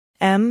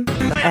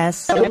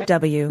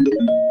MSW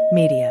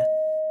Media.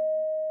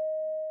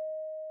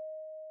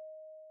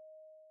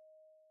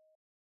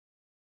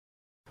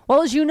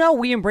 Well, as you know,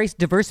 we embrace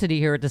diversity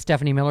here at the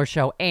Stephanie Miller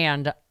Show,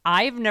 and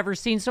I've never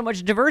seen so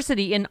much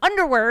diversity in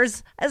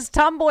underwears as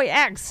Tomboy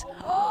X.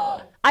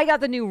 I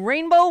got the new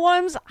rainbow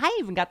ones. I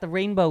even got the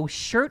rainbow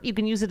shirt. You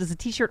can use it as a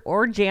t-shirt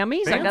or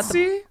jammies. Fancy? I got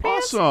the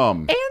pants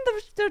Awesome. and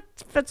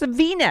it's a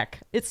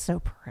V-neck. It's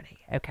so pretty.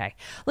 Okay.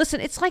 Listen,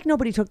 it's like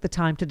nobody took the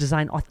time to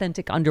design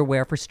authentic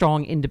underwear for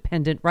strong,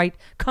 independent, right?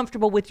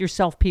 Comfortable with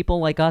yourself people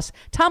like us.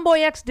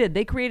 Tomboy X did.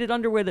 They created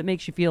underwear that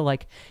makes you feel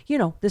like, you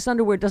know, this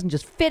underwear doesn't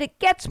just fit, it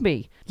gets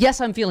me.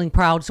 Yes, I'm feeling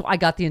proud, so I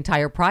got the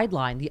entire Pride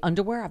line. The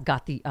underwear, I've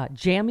got the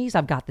jammies,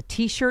 I've got the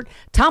t-shirt.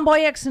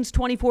 Tomboy X since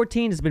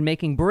 2014 has been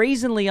making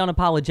brazenly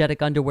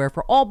unapologetic underwear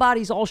for all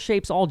bodies, all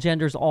shapes, all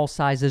genders, all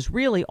sizes.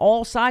 Really,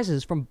 all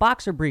sizes, from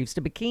boxer briefs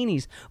to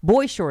bikinis,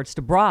 boy shorts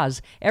to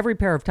bras. Every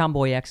pair of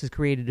Tomboy X is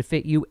created to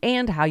fit you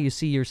and how you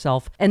see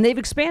yourself. And they've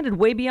expanded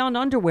way beyond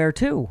underwear,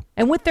 too.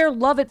 And with their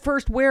love at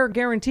first wear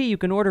guarantee, you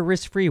can order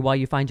risk-free while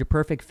you find your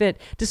perfect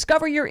fit.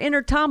 Discover your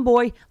inner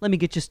tomboy. Let me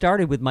get you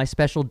started with my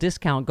special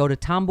discount. Go to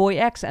Tomboy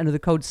X, enter the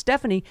code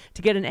Stephanie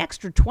to get an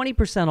extra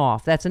 20%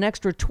 off. That's an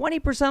extra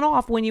 20%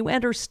 off when you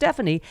enter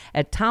Stephanie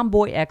at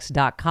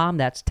tomboyx.com.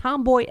 That's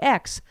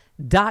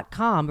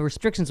tomboyx.com.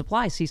 Restrictions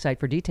apply. See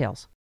site for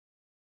details.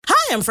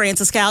 Hi, I'm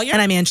Frances Callier.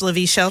 And I'm Angela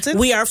V. Shelton.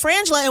 We are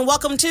Frangela, and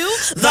welcome to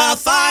The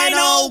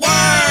Final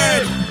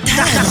Word.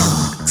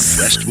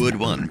 Westwood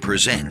One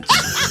presents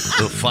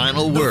The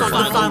Final Word. The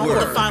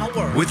Final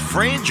Word. With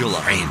Frangela.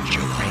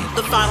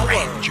 The Final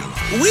Word.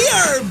 We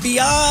are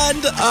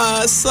beyond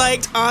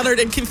psyched, honored,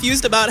 and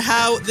confused about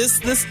how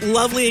this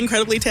lovely,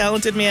 incredibly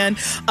talented man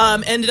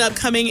ended up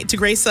coming to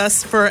grace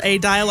us for a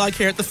dialogue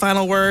here at The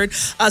Final Word.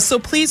 So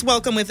please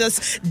welcome with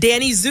us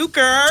Danny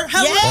Zucker.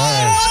 Hello.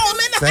 Welcome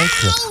in the Thank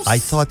house. you. I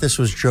thought this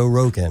was Joe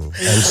Rogan, and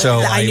so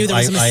I knew there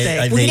was a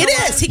mistake.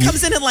 It is. He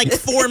comes in like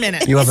 4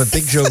 minutes. You have a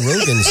big Joe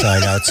Rogan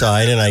sign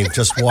outside, and I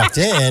just walked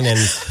in, and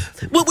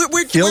Well,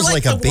 we're feels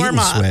like like a the bait and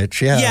warm-up.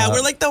 switch. Yeah, we're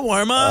like the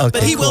warm-up, Okay,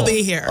 but he will cool.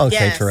 be here Okay,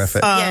 Yes.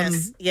 terrific.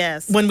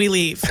 Yes. when we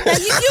leave. Now,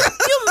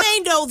 you may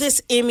know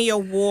this Emmy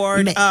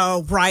Award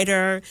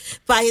writer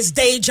by his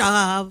day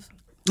job.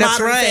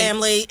 That's Modern right.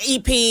 Family,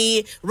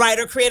 EP,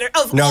 writer, creator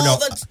of No, all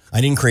the...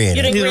 I didn't create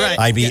You it. didn't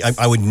create it?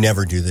 I would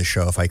never do this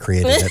show if I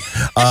created it.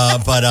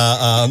 But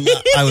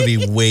I would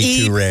be way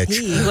too rich. Way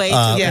too rich.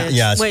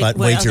 Yes, but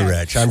way too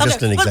rich. I'm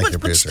just an executive but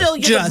producer. still,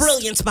 you're Just. the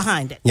brilliance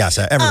behind it. Yes,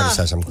 everybody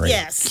says I'm great.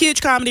 Yes.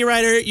 Huge comedy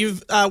writer.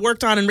 You've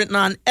worked on and written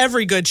on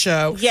every good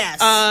show. Yes.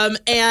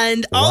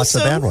 And Lots also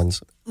of bad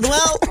ones.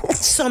 Well,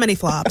 so many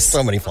flops.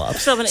 So many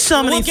flops. So many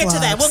We'll get to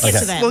that. flops. We'll get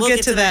to that. We'll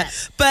get to that.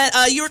 But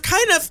you were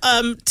kind of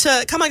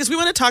to come on because we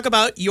want to talk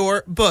about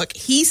your book.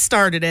 He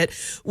started it,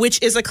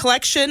 which is a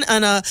collection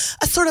and a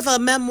sort of a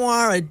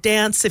memoir, a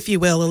dance, if you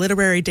will, a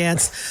literary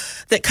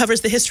dance that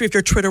covers the history of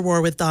your Twitter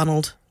war with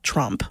Donald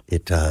Trump.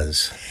 It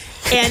does.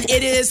 And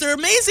there are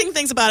amazing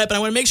things about it, but I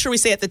want to make sure we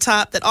say at the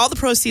top that all the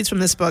proceeds from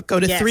this book go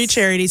to 3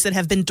 charities that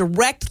have been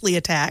directly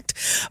attacked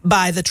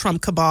by the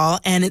Trump cabal.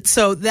 And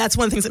so that's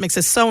one of the things that makes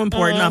this so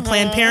important.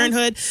 Planned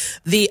Parenthood,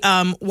 the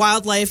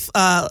Wildlife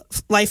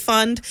Life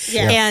Fund,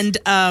 and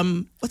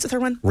what's the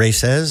third one?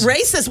 Races,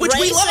 which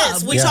we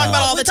love. We talk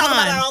about all the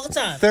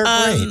time. They're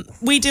great.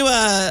 We do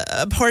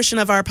a portion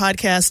of our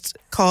podcast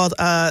called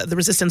The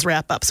Resistance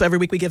Wrap-Up. So every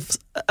week we give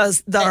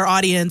our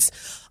audience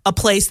a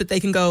place that they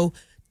can go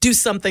do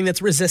something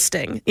that's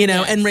resisting,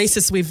 and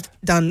Racists we've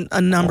done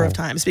a number of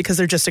times because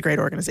they're just a great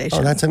organization.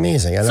 Oh, that's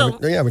amazing.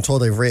 We're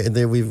told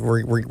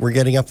we're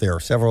getting up there,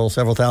 several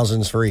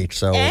thousands for each.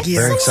 So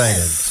very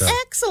excited. So.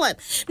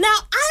 Excellent. Now,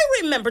 I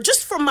remember,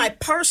 just from my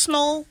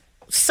personal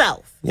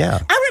self,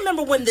 I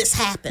remember when this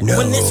happened,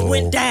 when this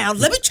went down.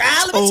 Let me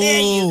tell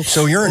you.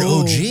 So you're an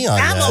OG on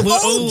I'm that. an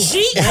OG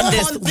on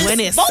this. When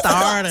it both of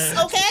started. us,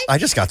 okay? I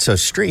just got so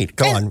street.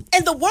 Go on.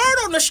 And the word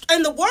on the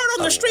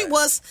street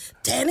was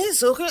Danny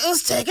Zucker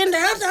is taking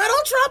down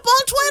Donald Trump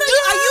on Twitter.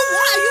 Are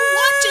you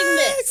watching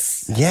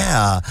this?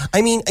 Yeah.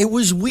 I mean, it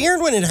was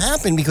weird when it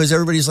happened because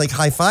everybody's like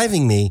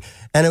high-fiving me.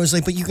 And I was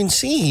like, but you can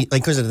see,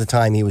 because at the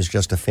time he was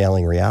just a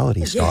failing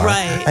reality star.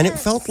 Right. And it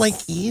felt like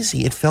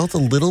easy. It felt a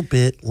little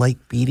bit like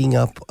beating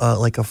up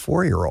like a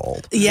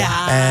 4-year-old. Yeah.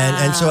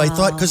 And so I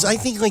thought, because I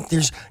think like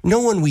there's no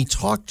one we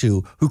talked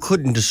to who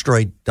couldn't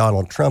destroy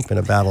Donald Trump in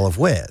a battle of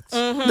wits.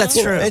 Mm-hmm.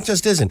 That's true. It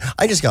just isn't.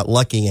 I just got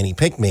lucky and he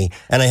picked me.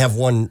 And I have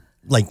one,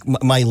 like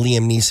my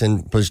Liam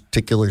Neeson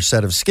particular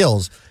set of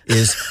skills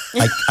is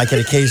I can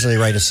occasionally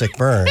write a sick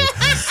burn.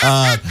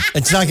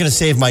 It's not going to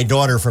save my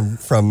daughter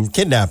from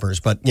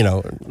kidnappers, but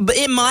But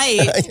it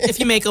might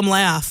if you make them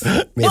laugh.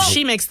 If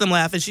she makes them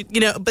laugh, and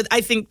But I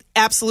think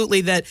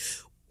absolutely that.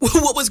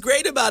 What was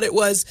great about it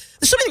was,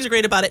 there's so many things that are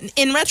great about it.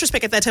 In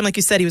retrospect, at that time, like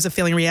you said, he was a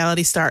failing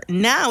reality star.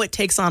 Now it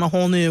takes on a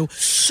whole new...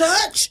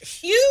 Such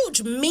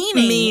huge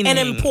meaning. And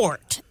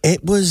import.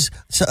 It was,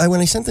 so when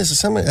I sent this to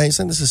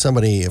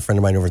somebody, a friend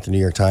of mine over at the New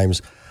York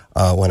Times,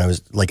 when I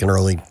was like an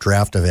early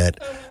draft of it,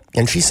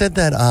 and she said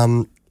that,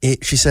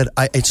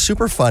 it's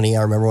super funny,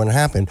 I remember when it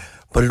happened,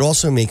 but it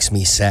also makes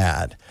me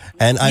sad.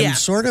 And I'm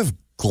sort of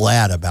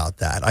glad about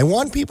that. I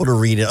want people to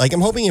read it. Like,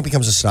 I'm hoping it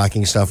becomes a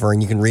stocking stuffer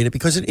and you can read it,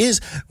 because it is,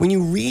 when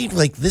you read,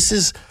 like,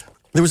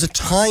 there was a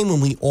time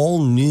when we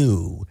all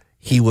knew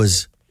he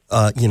was,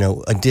 a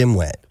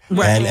dimwit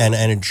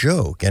and a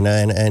joke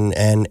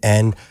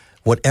and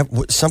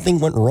something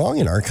went wrong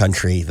in our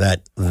country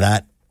that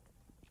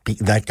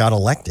got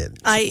elected.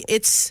 I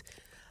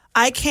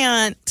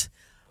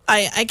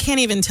can't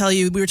even tell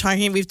you. We've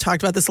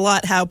talked about this a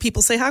lot, how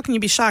people say, how can you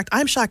be shocked?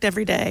 I'm shocked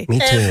every day. Me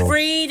too.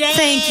 Every day.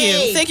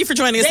 Thank you for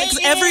joining us. Because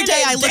every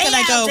day I look and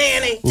I go,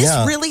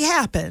 this really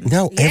happened.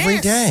 No, every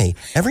day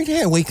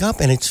I wake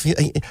up and it's, I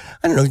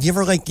don't know, do you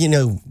ever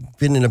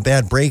been in a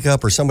bad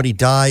breakup or somebody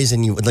dies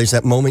and there's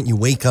that moment you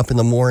wake up in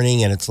the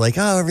morning and it's like,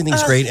 oh,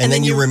 everything's great. And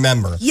then you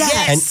remember.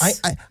 Yes.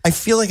 And I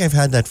feel like I've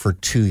had that for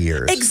 2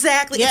 years.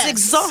 Exactly. Yes. It's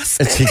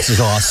exhausting. It's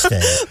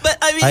exhausting. But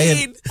I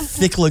had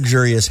thick,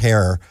 luxurious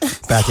hair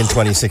back in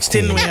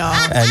 2016. Didn't we all?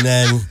 And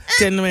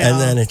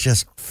then it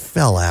just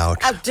fell out.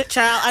 And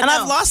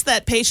I've lost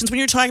that patience. When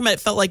you're talking about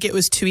it felt like it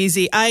was too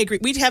easy. I agree.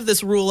 We'd have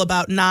this rule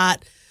about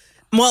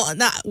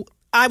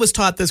I was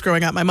taught this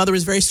growing up. My mother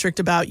was very strict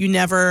about you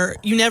never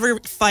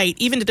fight,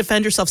 even to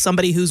defend yourself,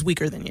 somebody who's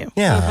weaker than you.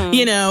 Yeah.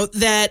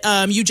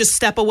 That you just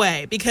step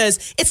away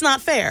because it's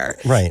not fair.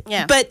 Right.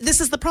 Yeah. But this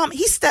is the problem.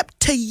 He stepped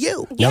to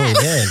you. No, he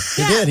did.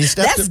 He did. He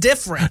stepped. That's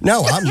different.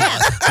 No,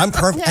 I'm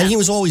perfect. And he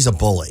was always a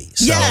bully.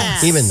 So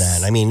even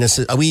then, I mean,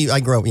 I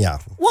grew up,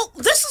 Well,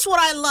 this is what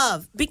I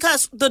love,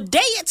 because the day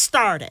it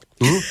started,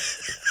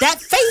 that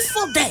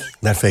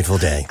fateful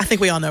day, I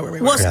think we all know where we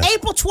were. was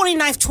April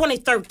 29th,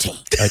 2013.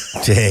 A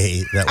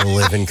day that will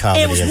live in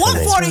comedy. It was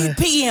infamy. 1:40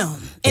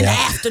 p.m. in the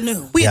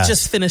afternoon. We had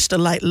just finished a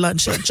light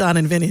lunch at John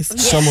and Vinny's.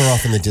 Somewhere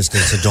off in the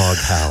distance, a dog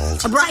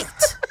howled. Right.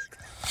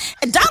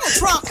 And Donald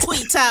Trump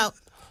tweets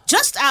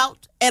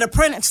out at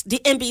Apprentice, the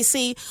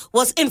NBC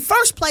was in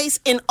first place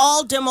in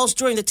all demos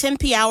during the 10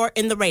 p hour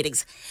in the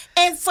ratings.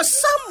 And for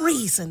some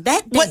reason,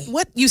 that day...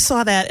 What you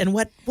saw that and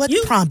what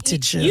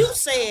prompted you? You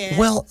said...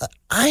 Well,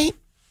 I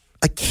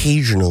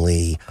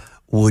occasionally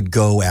would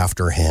go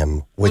after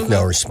him with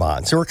no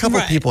response. There were a couple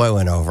of people I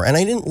went over, and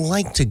I didn't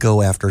like to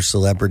go after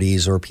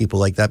celebrities or people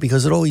like that,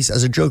 because it always,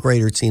 as a joke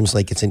writer, it seems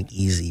like it's an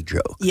easy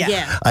joke.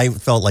 Yeah. I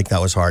felt like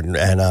that was hard,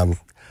 and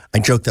I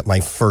joked that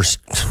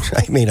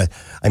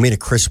I made a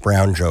Chris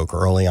Brown joke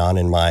early on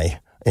in my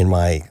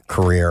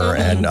career,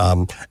 and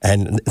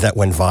that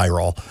went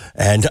viral.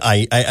 And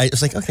I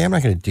was like, okay, I'm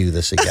not going to do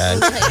this again.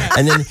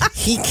 And then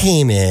he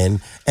came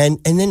in, and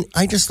then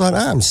I just thought,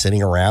 I'm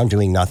sitting around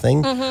doing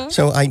nothing.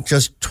 So I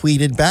just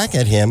tweeted back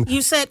at him.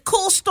 You said,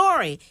 cool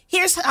story.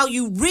 Here's how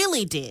you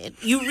really did.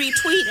 You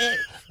retweeted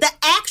the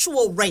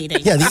actual rating.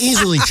 Yeah, the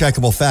easily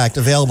checkable fact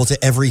available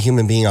to every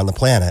human being on the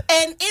planet.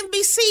 And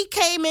NBC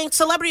came in,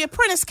 Celebrity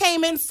Apprentice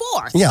came in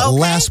fourth. Yeah, okay?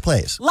 last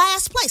place.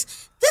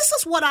 This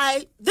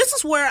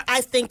is where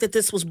I think that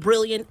this was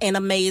brilliant and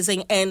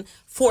amazing and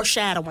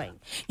foreshadowing.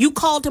 You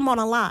called him on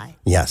a lie.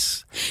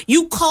 Yes.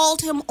 You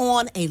called him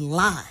on a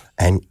lie.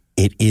 And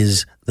it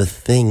is the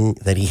thing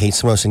that he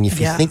hates the most. And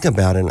if you think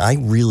about it, and I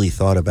really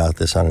thought about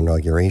this on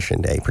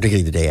Inauguration Day,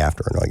 particularly the day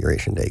after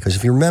Inauguration Day, because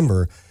if you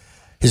remember,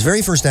 his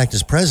very first act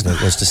as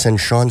president was to send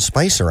Sean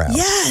Spicer out.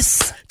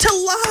 Yes, to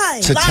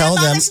lie. To tell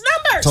them his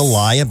numbers. To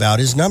lie about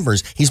his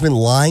numbers. He's been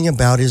lying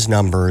about his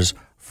numbers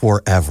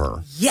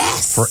forever.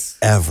 Yes.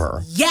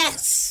 Forever.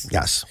 Yes.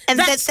 Yes. And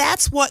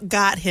that's what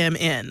got him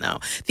in, though.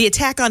 The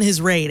attack on his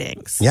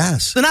ratings.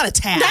 Yes. Not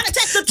attack.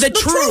 The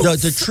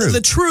truth. The truth. The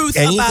truth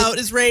about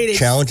his ratings.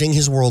 Challenging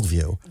his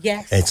worldview.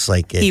 Yes. It's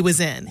like... he was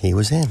in. He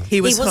was in.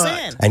 He was hooked.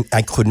 in. And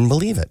I couldn't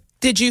believe it.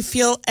 Did you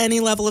feel any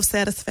level of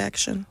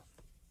satisfaction?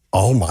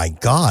 Oh my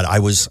God!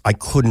 I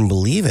couldn't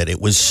believe it. It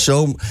was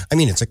so. I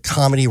mean, it's a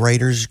comedy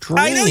writer's dream.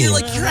 I know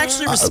you're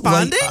actually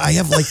responding. I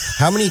have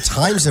how many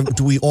times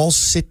do we all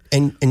sit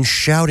and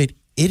shout at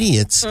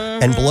idiots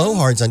and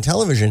blowhards on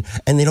television,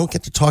 and they don't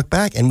get to talk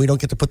back, and we don't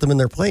get to put them in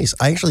their place.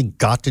 I actually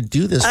got to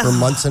do this for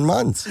months and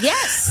months.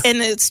 Yes, and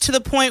it's to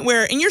the point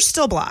where, and you're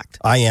still blocked.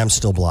 I am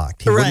still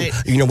blocked. Right.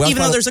 Even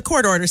though there's a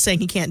court order saying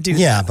he can't do that.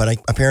 Yeah, but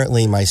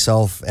apparently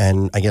myself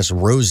and I guess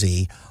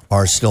Rosie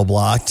are still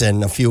blocked,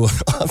 and a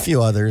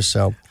few others.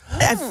 So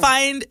I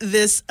find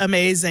this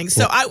amazing.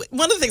 So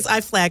one of the things, I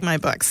flag my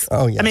books.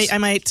 Oh yes. I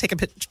might take a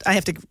picture. I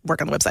have to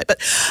work on the website, but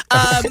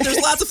there's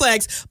lots of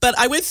flags. But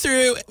I went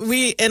through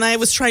I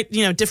was trying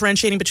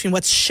differentiating between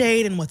what's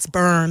shade and what's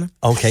burn.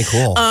 Okay,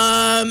 cool.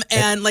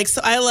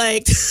 So I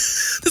liked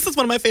this is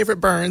one of my favorite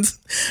burns.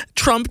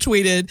 Trump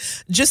tweeted,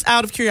 "Just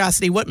out of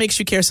curiosity, what makes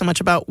you care so much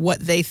about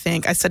what they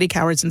think? I study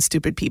cowards and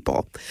stupid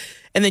people."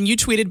 And then you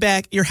tweeted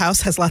back, "Your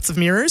house has lots of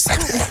mirrors."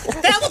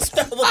 that was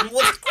great. That was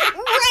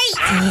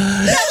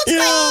great.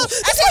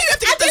 That's why you have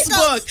to get this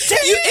book.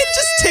 It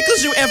just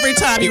tickles you every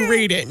time you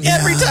read it. Yeah.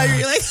 Every time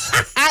you're like,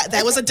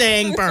 that was a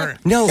dang burn.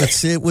 No,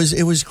 it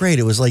was great.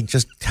 It was like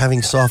just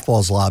having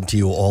softballs lobbed to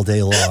you all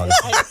day long.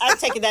 I've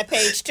taken that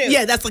page too.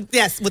 Yeah, that's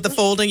with the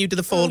folding. You do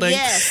the folding.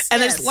 Yes, and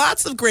there's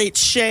lots of great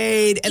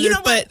shade. And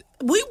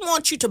we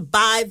want you to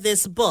buy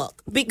this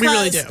book because we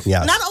really do.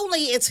 Yes. Not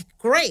only it's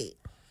great,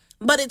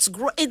 but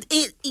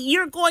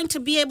you're going to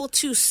be able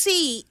to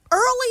see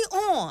early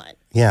on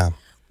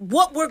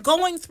what we're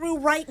going through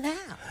right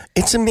now.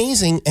 It's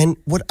amazing. And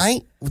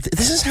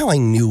this is how I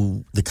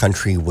knew the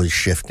country was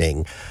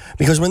shifting,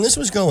 because when this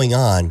was going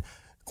on,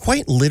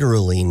 quite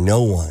literally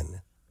no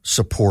one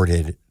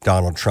supported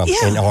Donald Trump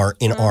in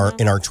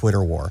our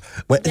Twitter war.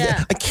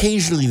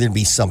 Occasionally there'd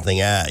be something,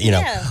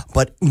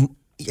 but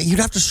you'd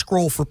have to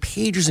scroll for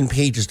pages and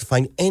pages to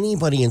find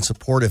anybody in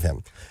support of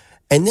him.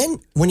 And then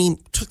when he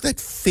took that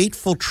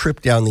fateful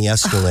trip down the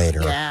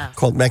escalator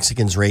called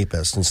Mexicans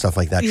Rapist and stuff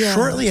like that,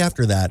 shortly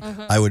after that,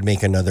 I would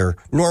make another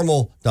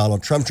normal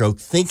Donald Trump joke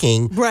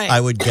thinking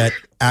I would get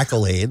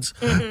accolades.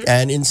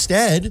 And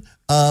instead,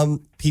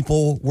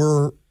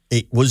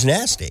 it was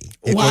nasty.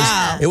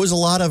 It was a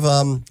lot of,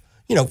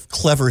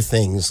 clever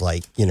things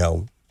like,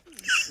 you're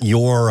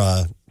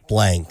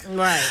blank.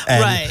 Right.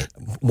 And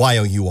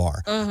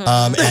YOUR.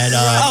 Always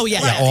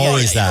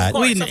that.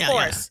 Of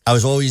course. I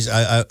was always,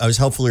 I was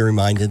helpfully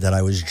reminded that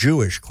I was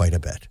Jewish quite a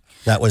bit.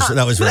 That was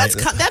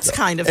that's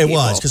kind of it people.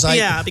 was because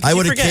I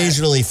would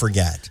occasionally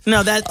forget.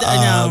 No,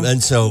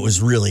 and so it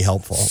was really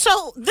helpful.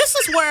 So this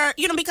is where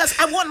because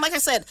like I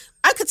said,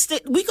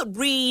 we could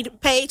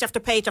read page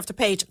after page after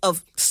page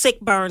of Sick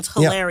Burns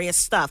hilarious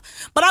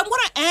stuff. But I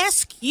want to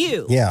ask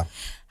you,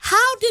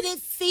 how did it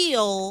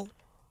feel?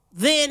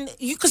 Then,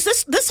 because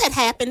this had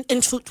happened in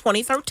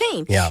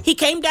 2013. He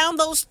came down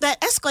that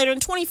escalator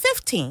in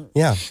 2015. 2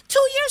 years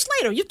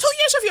later, 2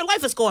 years of your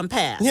life is going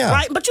past,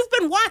 right? But you've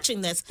been watching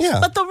this.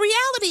 But the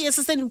reality is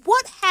then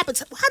what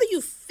happens? How do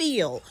you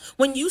feel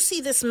when you see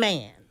this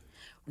man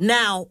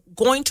now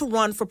going to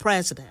run for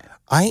president?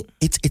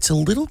 It's a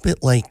little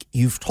bit like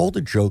you've told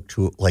a joke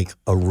to like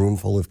a room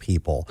full of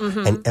people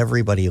and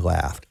everybody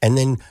laughed. And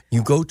then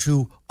you go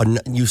to,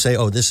 you say,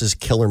 oh, this is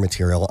killer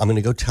material. I'm going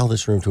to go tell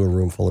this room to a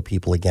room full of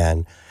people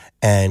again.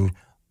 And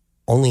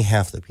only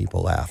half the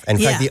people laugh. In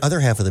fact, the other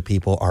half of the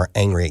people are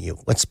angry at you.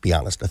 Let's be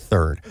honest, a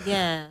third.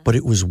 Yeah. But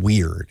it was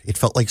weird. It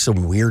felt like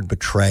some weird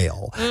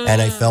betrayal.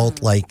 And I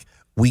felt like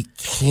we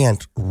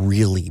can't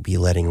really be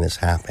letting this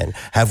happen.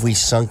 Have we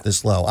sunk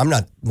this low? I'm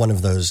not one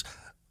of those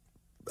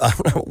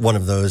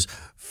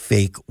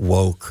fake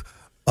woke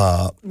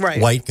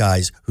white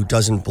guys who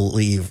doesn't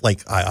believe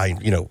I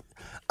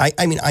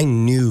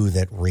knew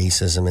that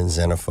racism and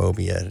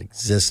xenophobia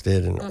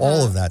existed and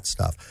all of that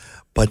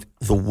stuff, but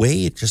the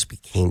way it just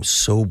became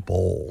so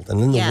bold,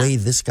 and then the way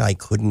this guy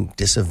couldn't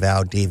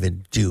disavow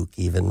David Duke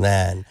even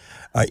then,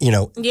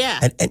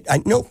 and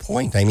at no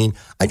point. I mean,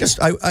 I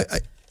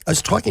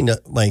was talking to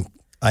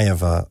I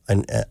have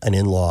an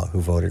in-law who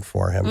voted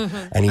for him,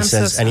 and he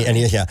says, and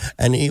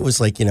he was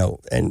like,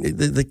 and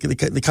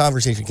the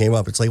conversation came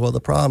up. It's like, well,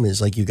 the problem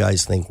is you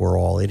guys think we're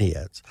all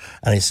idiots,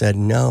 and I said,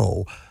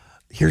 no.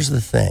 Here's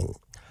the thing: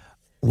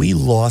 we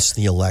lost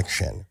the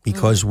election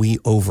because we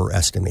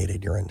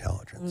overestimated your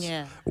intelligence.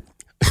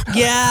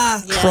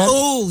 That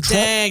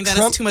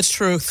is too much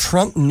truth.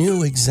 Trump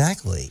knew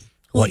exactly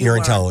what your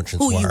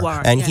intelligence who were, you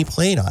are, and he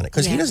played on it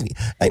because he doesn't.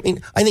 I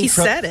think he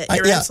Trump said it.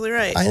 You're absolutely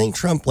right. I think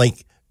Trump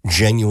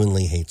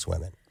genuinely hates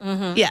women.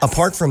 Yes.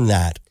 Apart from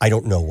that, I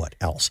don't know what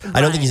else.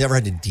 I don't think he's ever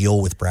had to deal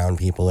with brown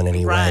people in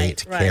any way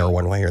to care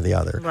one way or the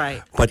other.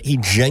 Right. But he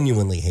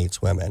genuinely hates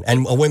women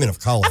and women of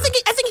color. I think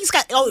he's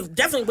got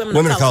definitely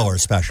women of color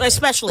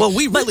especially. Well,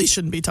 we really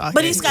shouldn't be talking.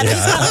 But he's got.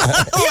 Here's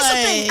the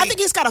thing. I think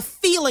he's got a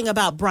feeling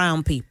about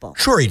brown people.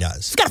 Sure, he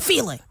does. He's got a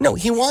feeling. No,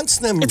 he wants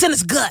them. It's in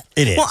his gut.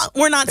 It is. Well,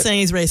 we're not saying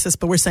he's racist,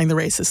 but we're saying the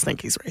racists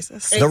think he's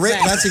racist.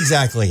 That's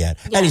exactly it.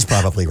 Yeah. And he's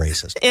probably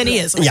racist. And he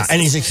is. Racist. Yeah,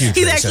 and he's a huge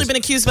He's racist. actually been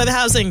accused by the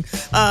housing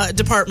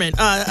department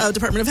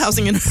of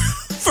Housing and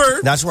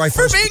for being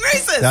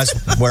racist.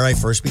 That's where I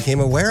first became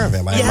aware of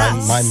him.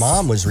 My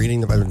mom was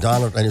reading about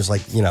Donald, and it was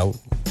like,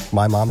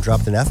 my mom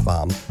dropped an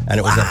F-bomb, and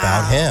it was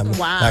about him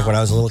back when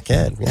I was a little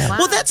kid. Yeah.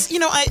 Well, that's,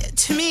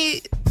 to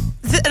me,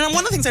 and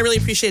one of the things I really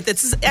appreciate,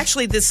 this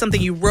is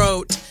something you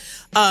wrote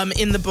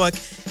in the book,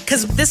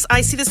 because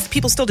I see this,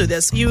 people still do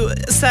this. You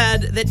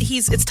said that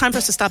it's time for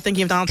us to stop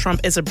thinking of Donald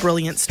Trump as a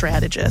brilliant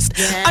strategist.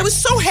 Yeah. I was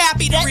so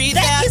happy to read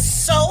that.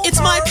 It's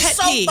my pet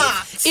peeve.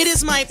 It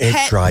is my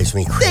pet. It drives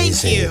me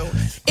crazy. Thank you.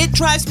 It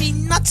drives me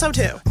nuts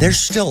too. There's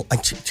still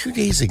 2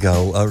 days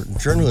ago, a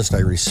journalist I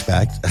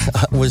respect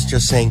was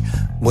just saying,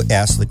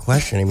 asked the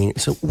question. I mean,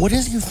 so what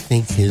does you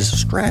think his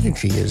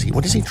strategy is?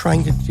 What is he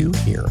trying to do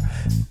here?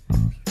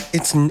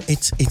 It's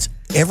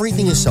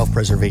everything is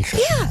self-preservation.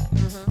 Yeah.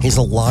 He's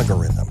a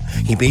logarithm.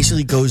 He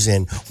basically goes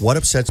in, what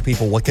upsets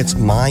people, what gets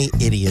my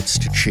idiots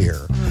to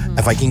cheer.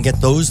 If I can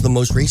get the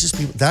most racist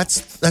people,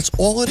 that's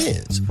all it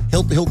is.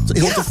 He'll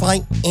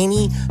defy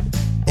any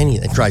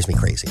It drives me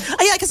crazy.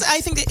 Yeah, because I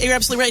think that you're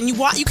absolutely right, and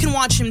you can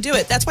watch him do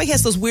it. That's why he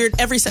has those weird.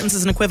 Every sentence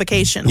is an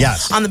equivocation.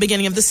 Yes. On the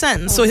beginning of the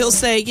sentence, so he'll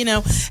say, you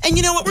know, and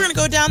you know what, we're going to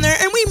go down there,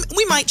 and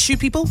we might shoot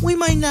people, we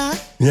might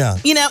not. Yeah.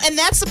 You know, and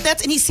that's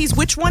and he sees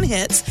which one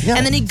hits, Yeah.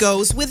 and then he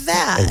goes with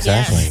that.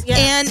 Exactly.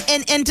 Yes.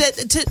 And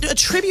to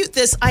attribute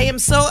this, I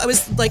was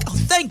like, oh,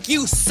 thank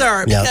you,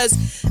 sir, Yep.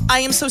 because I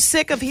am so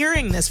sick of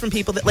hearing this from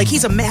people that, like,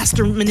 he's a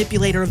master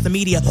manipulator of the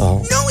media.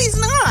 Oh. No, he's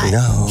not.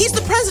 No. He's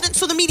the president,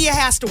 so the media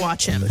has to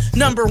watch him.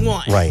 Number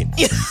one. Right.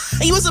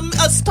 He was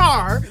a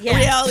star, a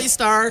reality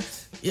star.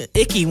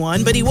 Icky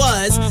one, but he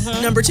was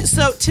number two.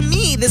 So to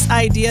me, this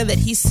idea that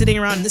he's sitting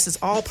around and this is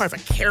all part of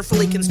a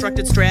carefully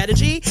constructed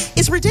strategy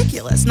is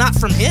ridiculous. Not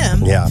from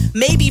him. Yeah.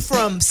 Maybe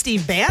from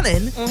Steve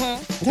Bannon.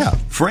 Yeah.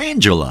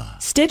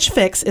 Frangela. Stitch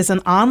Fix is an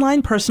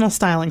online personal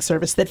styling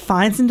service that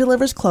finds and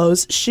delivers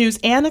clothes, shoes,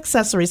 and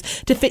accessories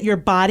to fit your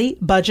body,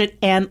 budget,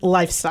 and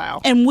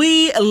lifestyle. And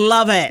we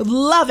love it.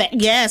 Love it.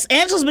 Yes,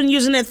 Angela's been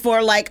using it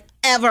for like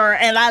ever,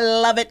 and I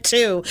love it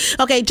too.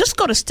 Okay, just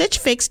go to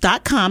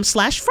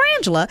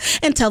stitchfix.com/Frangela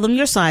and tell them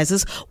your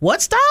sizes,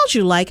 what styles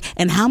you like,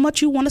 and how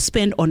much you want to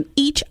spend on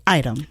each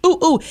item.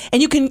 Ooh,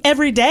 and you can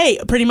every day,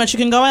 pretty much, you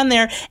can go in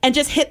there and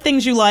just hit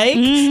things you like,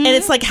 and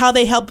it's like how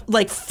they help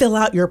like fill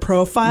out your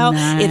profile.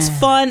 Nice. It's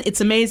fun,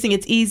 it's amazing,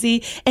 it's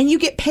easy, and you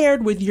get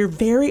paired with your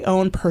very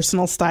own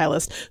personal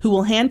stylist who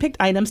will handpick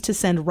items to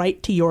send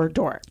right to your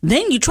door.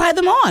 Then you try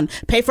them on,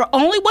 pay for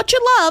only what you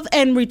love,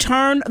 and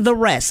return the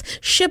rest.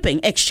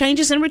 Shipping, exchanges,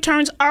 and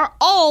returns are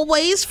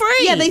always free.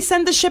 Yeah, they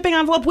send the shipping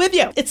envelope with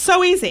you. It's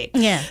so easy.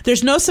 Yeah.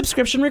 There's no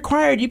subscription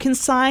required. You can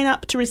sign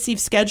up to receive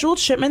scheduled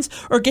shipments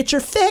or get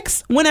your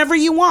fix whenever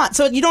you want.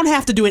 So you don't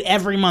have to do it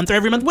every month,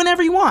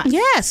 whenever you want.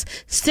 Yes,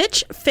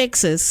 Stitch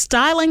Fix's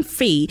styling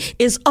fee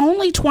is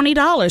only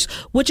 $20,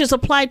 which is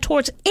applied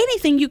towards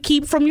anything you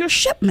keep from your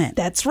shipment.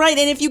 That's right.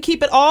 And if you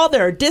keep it all,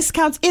 there are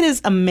discounts. It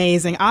is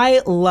amazing. I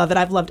love it.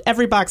 I've loved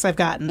every box I've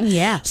gotten.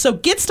 Yeah. So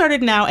get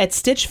started now at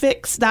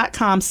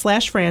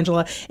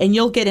stitchfix.com/Frangela, and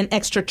you'll get an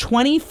extra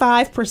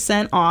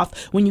 25% off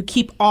when you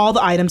keep all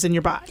the items in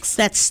your box.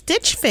 That's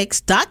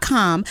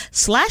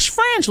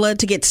stitchfix.com/Frangela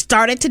to get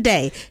started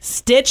today.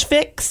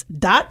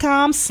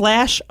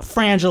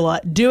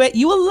 stitchfix.com/Frangela. Do it.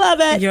 You will love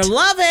it. You'll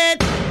love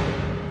it.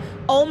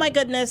 Oh my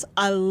goodness,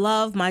 I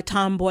love my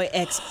Tomboy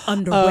X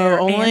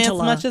underwear, only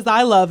Angela. as much as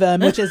I love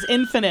him, which is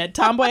infinite.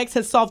 Tomboy X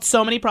has solved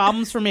so many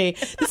problems for me.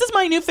 This is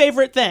my new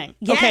favorite thing.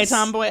 Yes. Okay,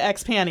 Tomboy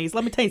X panties.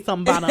 Let me tell you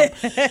something about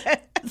them.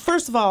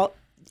 First of all,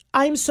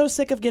 I'm so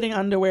sick of getting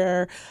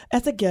underwear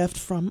as a gift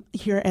from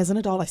here as an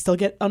adult. I still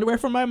get underwear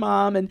from my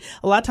mom, and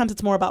a lot of times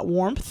it's more about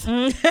warmth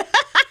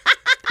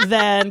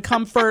than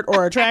comfort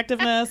or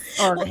attractiveness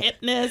or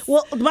hipness.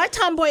 Well, my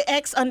Tomboy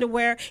X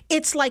underwear,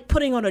 it's like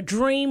putting on a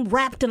dream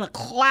wrapped in a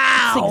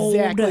cloud. That's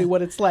exactly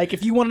what it's like.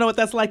 If you want to know what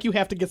that's like, you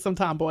have to get some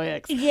Tomboy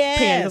X Yes.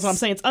 panties. That's what I'm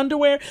saying. It's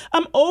underwear.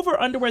 I'm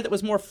over underwear that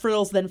was more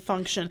frills than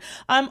function.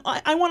 I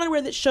want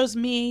underwear that shows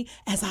me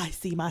as I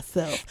see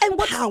myself. And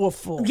what's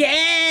powerful.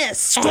 Yes,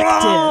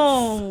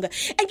 strong.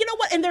 And you know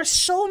what? And there's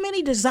so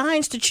many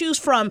designs to choose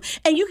from.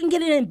 And you can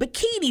get it in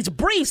bikinis,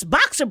 briefs,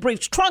 boxer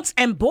briefs, trunks,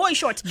 and boy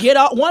shorts. Get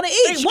out one of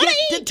each. One of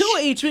Get each. two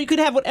of each. You could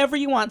have whatever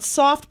you want.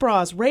 Soft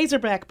bras,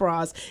 razorback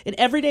bras, in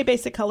everyday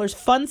basic colors,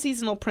 fun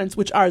seasonal prints,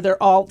 which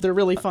they're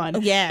really fun.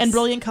 Yes. And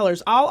brilliant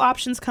colors. All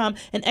options come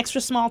in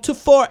extra small to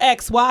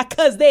 4X. Why?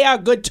 Because they are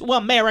good to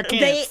Americans.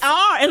 They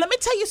are. And let me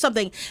tell you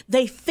something.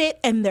 They fit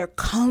and they're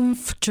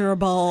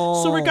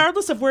comfortable. So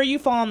regardless of where you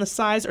fall on the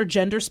size or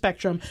gender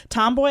spectrum,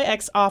 Tomboy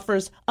X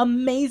offers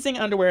amazing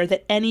underwear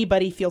that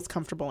anybody feels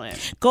comfortable in.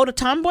 Go to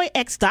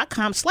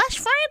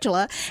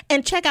tomboyx.com/Frangela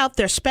and check out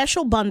their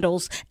special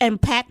bundles and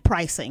pack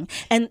pricing.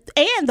 And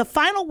the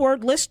Final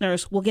Word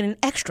listeners will get an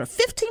extra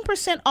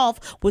 15% off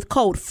with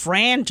code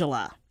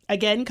Frangela.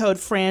 Again, code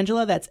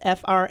Frangela, that's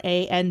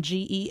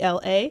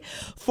FRANGELA,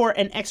 for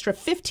an extra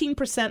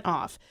 15%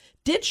 off.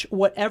 Ditch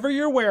whatever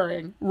you're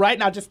wearing right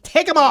now. Just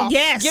take them off.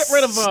 Yes. Get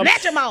rid of them.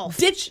 Snatch them off.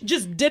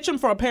 Just ditch them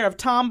for a pair of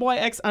Tomboy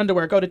X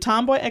underwear. Go to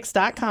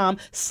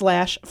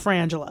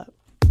tomboyx.com/Frangela.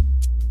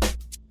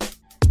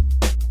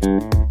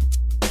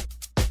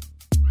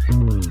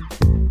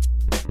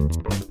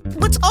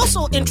 What's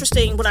also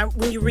interesting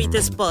when you read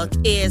this book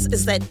is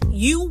that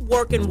you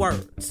work in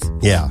words.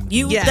 Yeah.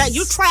 That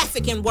you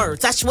traffic in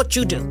words. That's what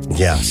you do.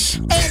 Yes.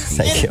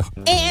 Thank you.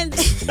 And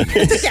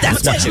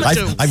that's what you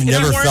do. I've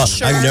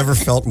never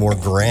felt more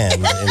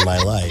grand in my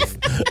life.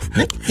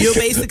 You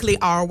basically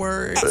are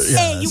words.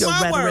 And you Your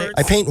are rhetoric. words.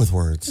 I paint with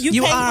words.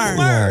 You paint are. with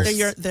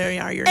words. There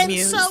you are. Your And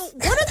muse. so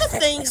one of the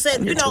things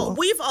that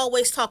we've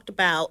always talked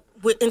about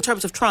in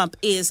terms of Trump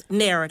is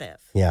narrative.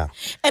 Yeah.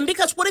 And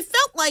because what it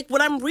felt like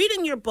when I'm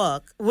reading your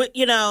book,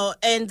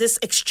 and this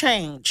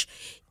exchange,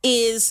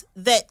 is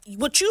that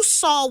what you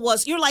saw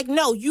was you're like,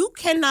 no, you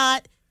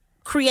cannot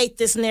create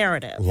this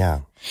narrative.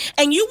 Yeah.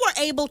 And you were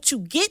able to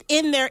get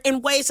in there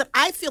in ways that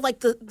I feel like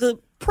the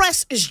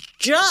press is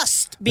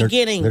just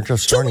beginning. They're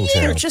just starting to.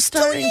 They're just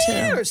starting 2 to.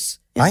 years.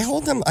 I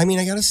hold them. I mean,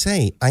 I got to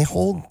say, I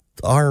hold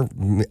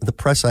the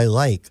press I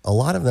like, a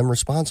lot of them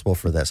responsible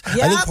for this.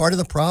 I think part of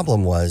the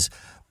problem was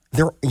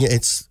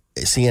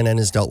CNN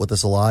has dealt with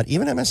this a lot.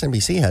 Even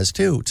MSNBC has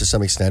too, to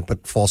some extent,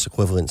 but false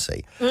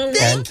equivalency.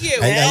 Thank you.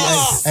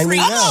 And we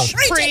know.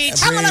 Preach.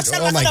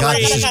 Oh my God,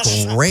 this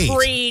is great.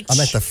 Preach. I'm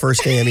at the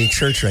First AME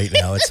church right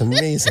now. It's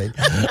amazing.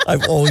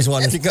 I've always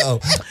wanted to go.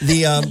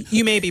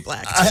 You may be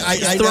black.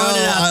 I know.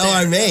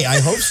 I may. I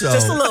hope so.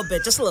 Just a little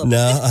bit.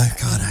 No,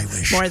 God, I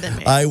wish. More than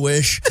me. I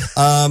wish.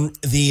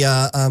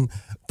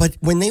 But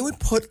when they would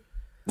put,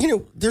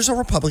 there's a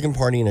Republican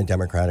Party and a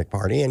Democratic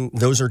Party, and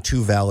those are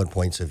two valid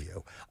points of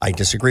view. I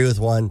disagree with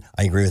one,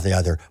 I agree with the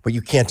other, but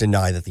you can't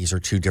deny that these are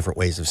two different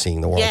ways of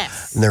seeing the world,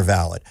 and they're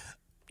valid.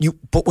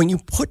 But when you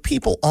put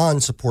people on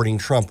supporting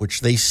Trump,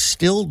 which they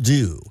still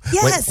do,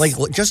 like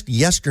just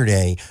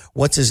yesterday,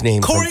 what's his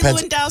name? Corey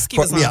Lewandowski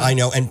was on. Yeah, I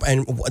know, and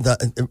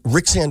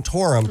Rick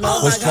Santorum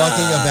was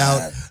talking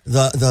about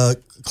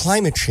the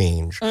climate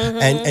change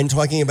and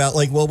talking about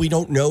we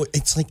don't know.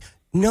 It's like,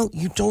 no,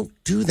 you don't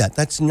do that.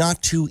 That's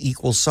not two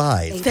equal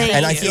sides.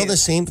 I feel the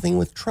same thing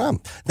with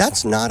Trump.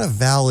 That's not a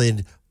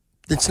valid.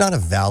 It's not a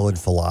valid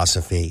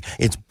philosophy.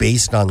 It's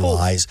based on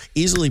lies,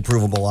 easily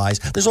provable lies.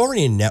 There's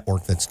already a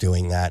network that's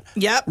doing that.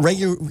 Yep.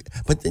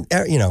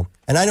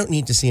 And I don't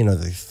need to see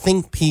another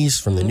think piece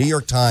from the New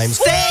York Times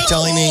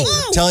telling me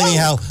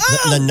how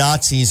the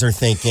Nazis are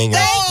thinking.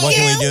 What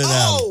can we do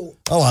now?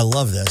 Oh, I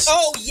love this.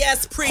 Oh,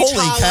 yes, preach.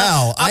 Holy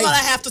cow. I'm going to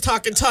have to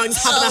talk in tongues.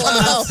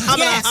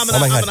 Oh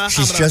my God.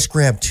 She's just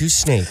grabbed two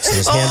snakes and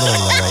is handling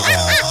them right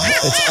now.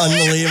 It's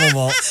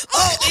unbelievable.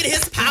 Oh, in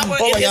his power,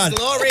 oh in my his God.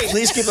 glory.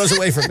 Please keep those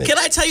away from me. Can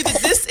I tell you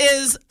that this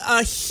is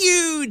a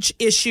huge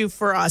issue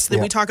for us that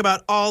we talk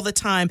about all the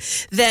time?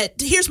 That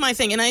here's my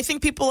thing, and I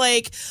think people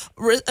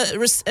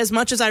as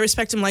much as I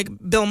respect him, like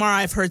Bill Maher,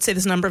 I've heard say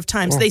this a number of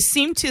times, they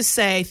seem to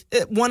say,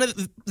 one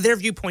of their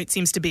viewpoint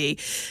seems to be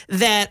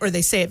that, or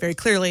they say it very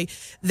clearly,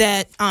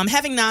 that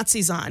having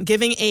Nazis on,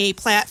 giving a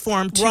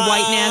platform to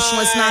white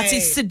nationalist, Nazi,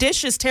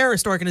 seditious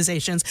terrorist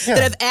organizations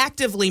that have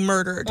actively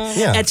murdered,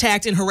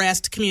 attacked, and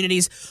harassed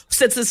communities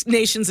since this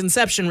nation's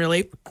inception,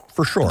 really.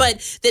 For sure. But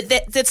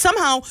that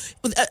somehow,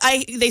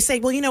 they say,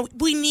 well,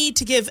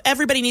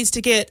 everybody needs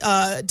to get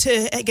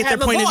their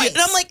point of view. And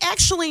I'm like,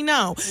 actually,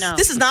 no.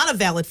 This is not a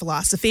valid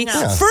philosophy.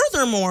 No.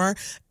 Furthermore,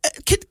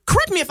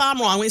 correct me if I'm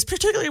wrong,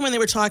 particularly when they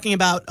were talking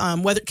about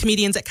whether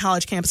comedians at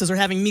college campuses are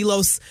having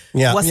Milos,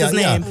 his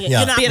name?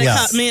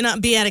 May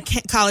not be at a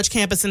college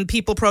campus and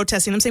people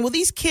protesting. I'm saying, well,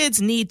 these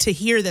kids need to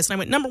hear this. And I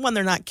went, number one,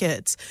 they're not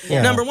kids.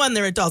 Yeah. Number one,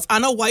 they're adults. I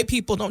know white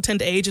people don't tend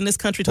to age in this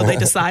country till they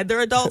decide they're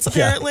adults,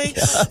 apparently.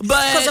 But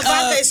because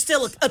Ivanka is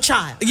still a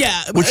child.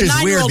 Yeah. Which is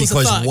weird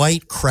because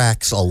white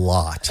cracks a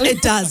lot.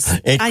 It does.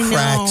 It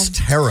cracks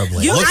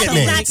terribly. Look at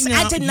me.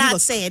 I did not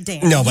say it,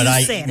 Dan. No, but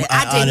said it.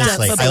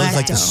 honestly, I look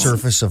like the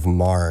surface of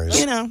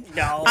Mars.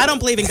 I don't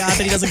believe in God,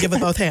 but he doesn't give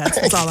with both hands.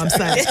 That's all I'm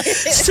saying.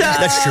 So,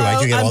 that's true.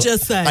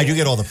 just saying. I do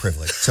get all the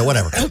privilege. So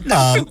whatever.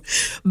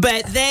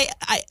 But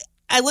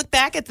I look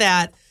back at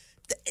that.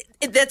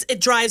 It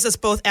drives us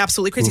both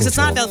absolutely crazy because it's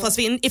not a valid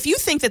philosophy. And if you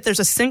think that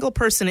there's a single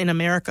person in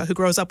America who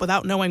grows up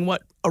without knowing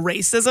what a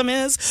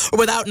racism is, or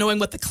without knowing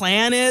what the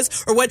Klan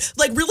is, or what,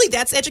 really,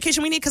 that's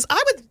education we need. Because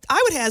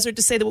I would hazard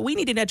to say that we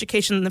need an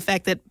education in the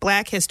fact that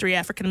Black history,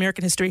 African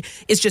American history,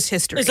 is just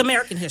history. It's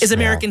American history. Is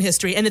American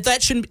history, and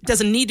that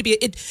doesn't need to be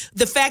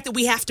the fact that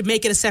we have to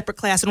make it a separate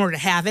class in order to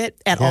have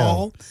it at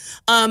all.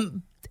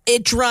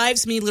 It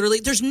drives me literally.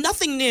 There's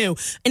nothing new.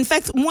 In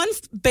fact, one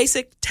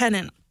basic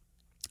tenet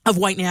of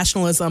white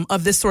nationalism,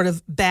 of this sort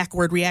of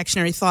backward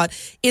reactionary thought,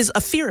 is a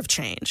fear of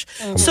change.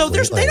 So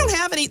they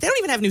don't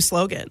even have new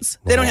slogans.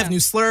 They don't have new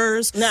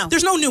slurs. No.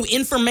 There's no new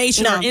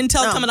information or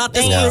intel coming out.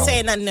 They ain't even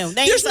saying nothing new.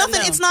 There's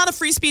nothing. It's not a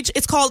free speech.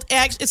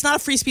 It's not a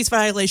free speech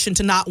violation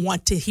to not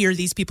want to hear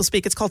these people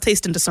speak. It's called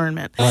taste and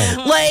discernment.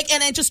 Right.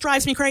 And it just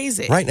drives me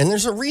crazy. Right. And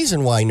there's a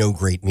reason why no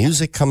great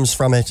music comes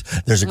from it.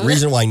 There's a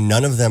reason why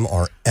none of them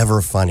are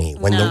ever funny.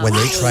 When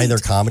they try their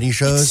comedy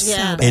shows,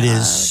 it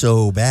is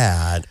so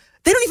bad.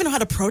 They don't even know how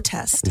to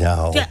protest.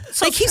 No. Yeah,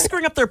 so they keep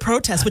screwing up their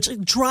protest, which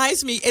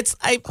drives me.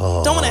 I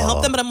don't want to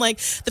help them, but I'm like,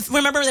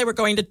 remember they were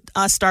going to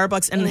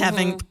Starbucks and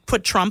having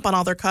put Trump on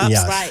all their cups?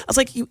 Yes. Right. I was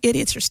like, you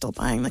idiots, you're still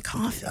buying the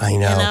coffee. I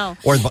know.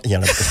 Or, it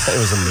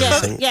was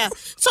amazing. Yeah.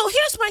 So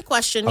here's my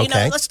question.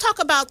 Okay. Let's talk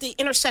about the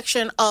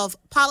intersection of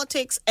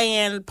politics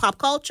and pop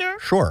culture.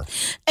 Sure.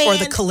 Or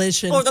the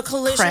collision.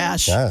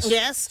 Crash.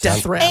 Yes.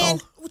 Death rattle.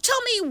 And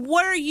tell me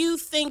where you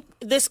think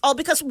this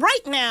because right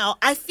now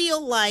I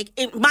feel like,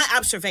 in my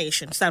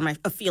observation, it's not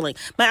a feeling,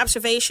 my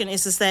observation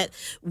is that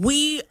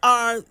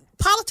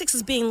politics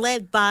is being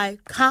led by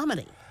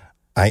comedy.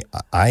 I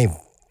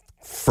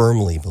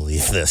firmly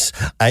believe this.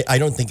 I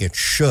don't think it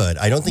should.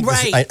 I don't think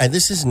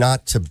this is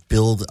not to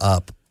build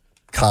up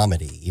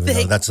comedy, even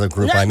though that's the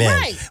group I'm in.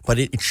 Right. But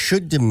it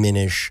should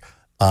diminish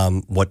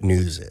what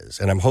news is.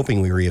 And I'm hoping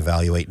we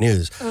reevaluate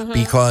news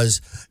because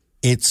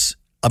it's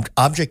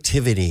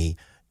objectivity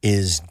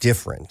is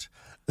different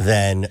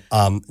than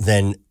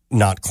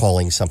not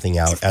calling something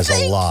out as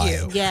a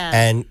lie. Yeah.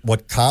 And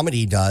what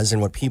comedy does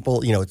and what people,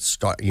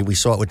 we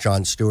saw it with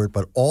Jon Stewart,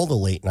 but all the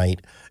late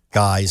night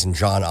guys and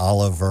John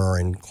Oliver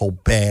and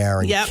Colbert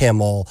and Yep.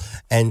 Kimmel.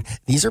 And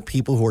these are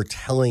people who are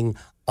telling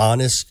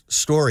honest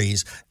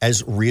stories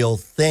as real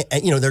thing.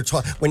 And, you know, they're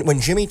when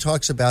Jimmy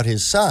talks about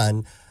his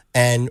son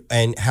and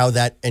how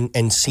that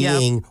and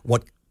seeing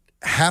what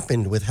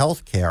happened with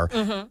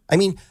healthcare. I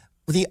mean,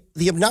 the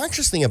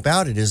obnoxious thing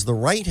about it is the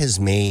right has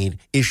made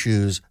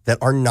issues that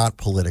are not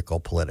political.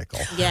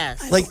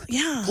 Yes. Like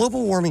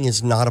global warming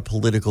is not a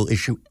political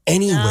issue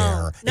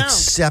anywhere No.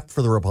 except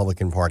for the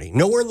Republican Party.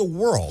 Nowhere in the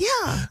world.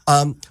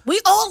 Yeah.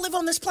 We all live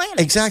on this planet.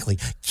 Exactly.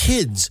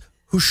 Kids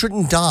who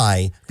shouldn't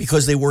die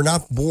because they were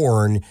not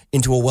born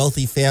into a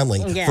wealthy family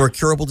for a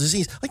curable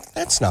disease. Like,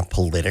 that's not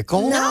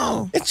political.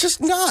 No. It's just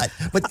not.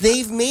 But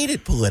they've made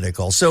it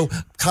political. So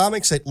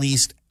comics at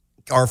least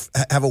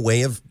have a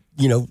way of,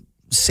 you know,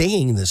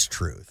 saying this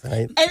truth.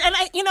 Right? And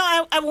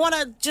I want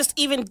to just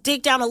even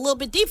dig down a little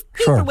bit deeper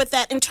Sure. with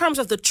that in terms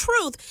of the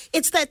truth.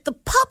 It's that the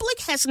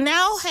public has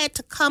now had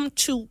to come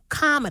to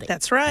comedy.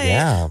 That's right.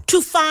 Yeah. To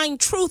find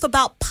truth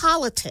about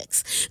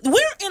politics. We're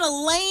in a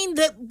lane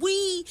that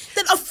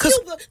a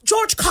few,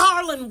 George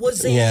Carlin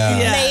was in. Yeah.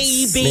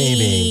 Yes.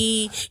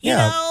 Maybe. You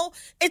Yeah. know,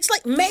 it's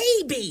like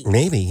maybe.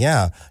 Maybe,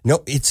 yeah.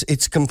 No,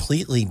 it's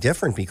completely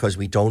different because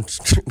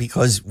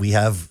because we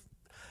have.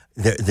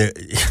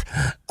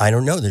 I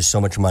don't know. There's so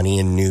much money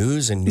in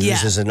news, and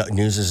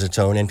news is its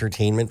own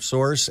entertainment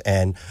source.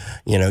 And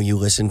you know, you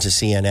listen to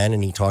CNN,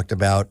 and he talked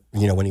about,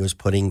 you know, when he was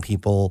putting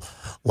people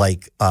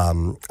like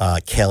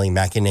Kelly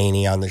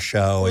McEnany on the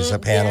show as a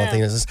panel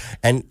thing,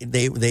 and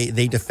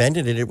they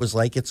defended it. It was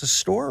like it's a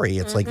story.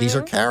 It's like these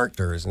are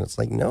characters, and it's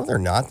like no, they're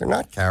not. They're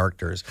not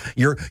characters.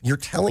 You're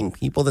telling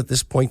people that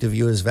this point of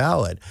view is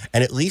valid,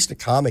 and at least a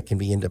comic can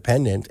be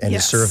independent and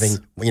is serving.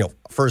 You know,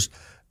 first,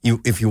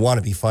 if you want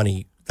to be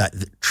funny. That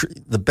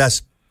the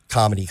best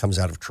comedy comes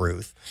out of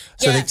truth.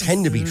 So they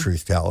tend to be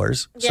truth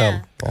tellers.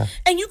 Yeah. So,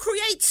 And you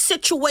create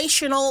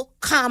situational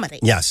comedy.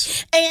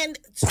 yes. And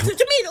to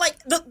me, like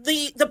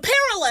the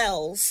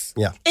parallels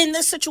in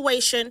this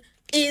situation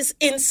is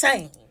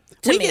insane.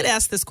 We get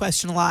asked this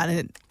question a lot,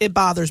 and it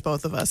bothers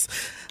both of us.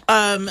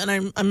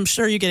 And I'm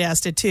sure you get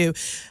asked it too.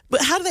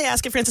 But how do they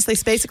ask it, Frances? They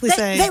basically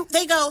say...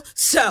 They go,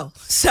 so.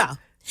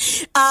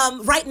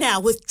 Right now,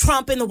 with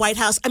Trump in the White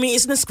House, I mean,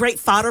 isn't this great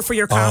fodder for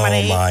your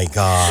comedy? Oh, my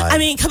God. I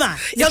mean, come on.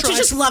 Don't you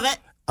just love it?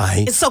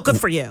 It's so good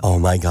for you. Oh,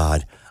 my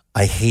God.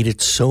 I hate it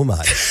so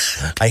much.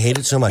 I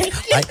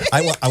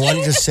want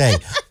to just say,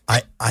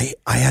 I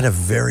had a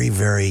very,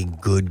 very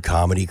good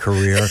comedy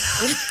career.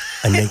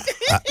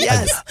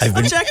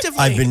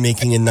 I've been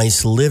making a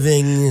nice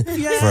living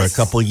for a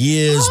couple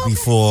years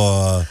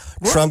before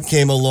Trump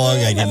came along.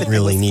 I didn't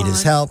really need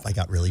his help. I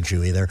got really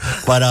Jewy there,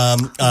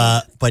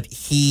 but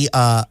he.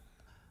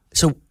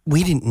 So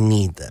we didn't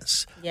need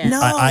this. Yeah. No.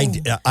 I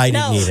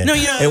didn't need it. No,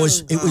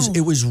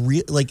 it was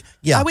real. Like,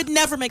 yeah. I would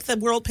never make the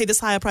world pay this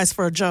high a price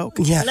for a joke.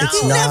 Yeah, No.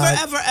 it's not.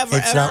 Never, ever,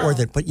 It's not worth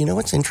it. But you know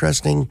what's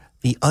interesting?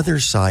 The other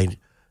side,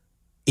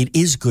 it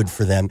is good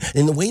for them.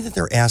 In the way that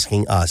they're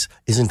asking us,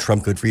 isn't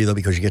Trump good for you, though,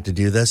 because you get to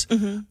do this?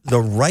 Mm-hmm. The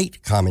right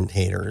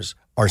commentators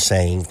are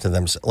saying to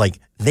them, like,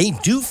 they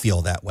do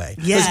feel that way.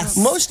 'Cause Yes.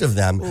 most of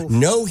them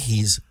know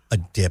he's a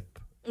dip.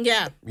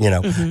 Yeah. You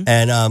know,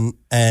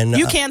 and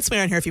You can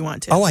swear in here if you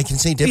want to. oh, I can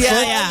say dipshit.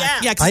 Yeah,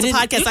 because it's a podcast. You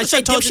I can should say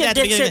have told you that at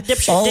the beginning.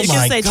 dipshit. Oh You can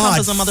my say God! Trump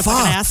is a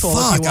motherfucking asshole if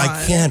you want.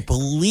 I can't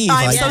believe.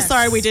 I'm so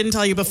sorry we didn't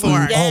tell you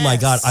before. Oh my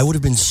God! I would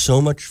have been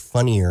so much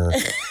funnier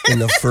in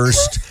the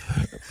first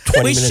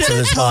 20 We minutes should of have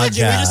this told podcast.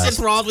 you. We're just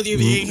enthralled with you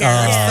being here.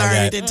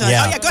 Sorry we didn't tell you.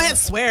 yeah. Oh, yeah, go ahead,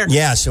 swear.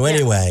 Yeah. So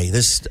anyway,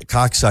 this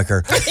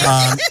cocksucker.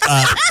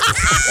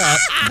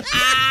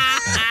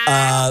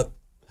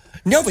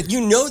 No, but you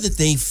know that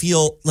they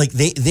feel like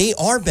they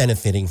are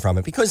benefiting from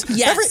it because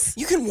Yes.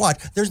 you can watch.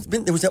 There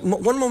was that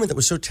one moment that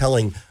was so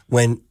telling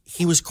when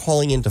he was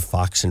calling into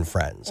Fox and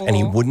Friends and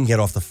he wouldn't get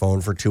off the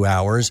phone for 2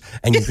 hours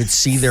and you could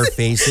see their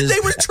faces.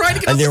 They were trying to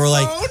get and off they the were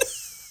phone. like.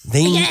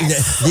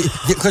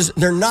 Because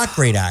they're not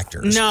great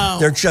actors. No,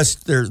 they're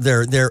just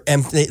they're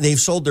empty. They've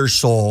sold their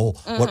soul,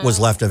 what was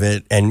left of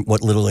it, and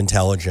what little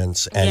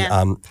intelligence.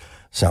 And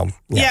so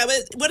yeah.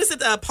 But what is it?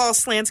 Paul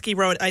Slansky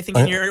wrote, I think,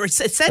 in your. It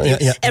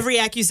said every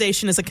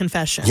accusation is a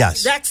confession.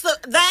 Yes,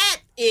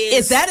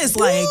 That is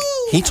like.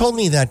 he told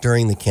me that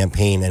during the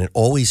campaign, and it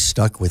always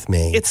stuck with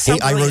me. It's so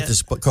I brilliant.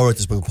 co-wrote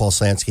this book with Paul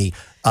Slansky.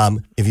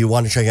 If you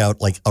want to check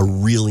out like a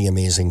really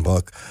amazing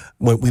book,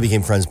 when we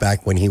became friends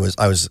back when he's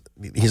a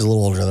little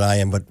older than I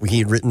am, but he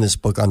had written this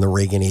book on the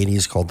Reagan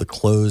 80s called "The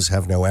Clothes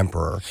Have No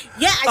Emperor."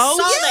 Yeah, I saw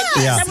that.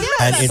 Yeah, I remember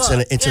and that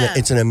book.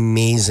 it's an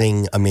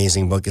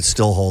amazing book. It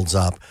still holds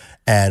up.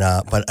 And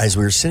but as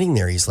we were sitting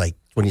there, he's like,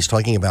 when he's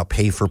talking about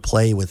pay for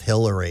play with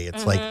Hillary,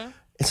 it's like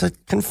It's a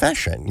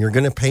confession. You're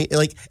going to pay.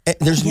 Like,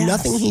 there's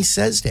nothing he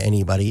says to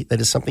anybody that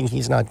is something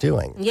he's not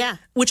doing. Yeah.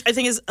 Which I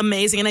think is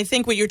amazing. And I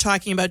think what you're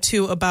talking about,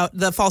 too, about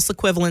the false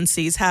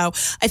equivalencies, how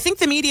I think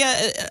the media,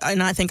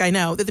 and I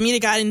know, that the media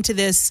got into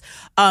this,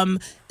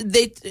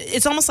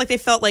 it's almost like they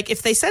felt like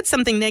if they said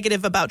something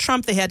negative about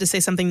Trump, they had to say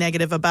something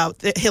negative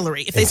about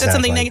Hillary. If they said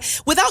something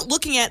negative, without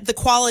looking at the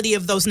quality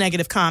of those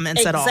negative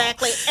comments at all.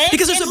 Exactly.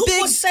 Because there's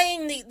who was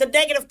saying the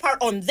negative part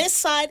on this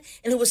side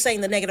and who was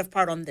saying the negative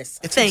part on this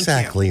side. Thank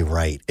exactly you.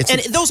 Right.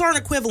 Those aren't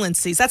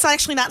equivalencies. That's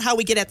actually not how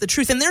we get at the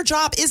truth. And their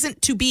job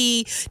isn't to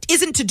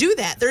do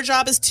that. Their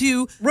job is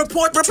to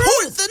report the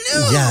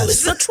news.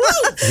 Yes. The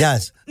truth.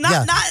 Yes.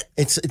 Not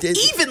it's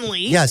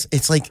evenly. Yes.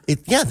 It's like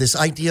this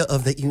idea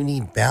of that you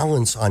need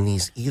balance on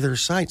these either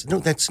sides. No,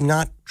 that's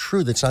not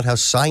true. That's not how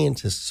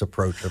scientists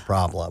approach a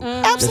problem.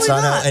 Absolutely It's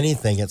not how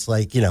anything. It's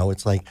like,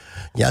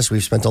 yes,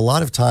 we've spent a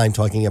lot of time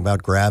talking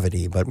about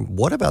gravity, but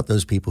what about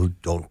those people who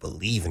don't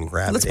believe in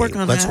gravity?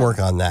 Let's work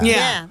on that.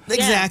 Yeah,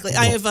 exactly.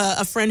 I have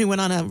a friend who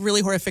went on a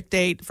really horrific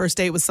first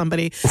date with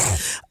somebody,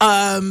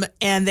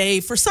 and they,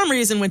 for some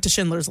reason, went to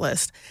Schindler's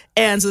List.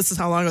 And so this is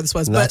how long ago this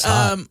was. That's but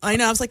hot. I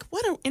know, I was like,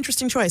 what an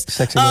interesting choice.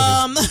 Sexy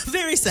movie.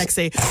 Very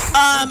sexy.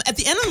 At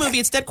the end of the movie,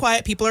 it's dead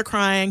quiet. People are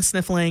crying,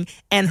 sniffling,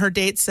 and her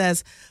date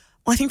says,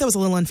 well, I think that was a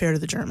little unfair to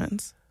the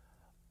Germans.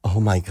 Oh,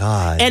 my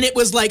God. And it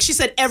was like, she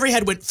said every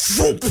head went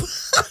whoop,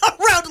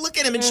 around to look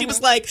at him. And she was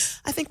like,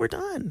 I think we're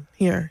done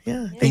here.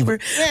 Yeah.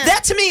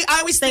 That to me, I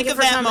always think of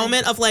that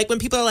moment of like when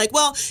people are like,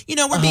 well,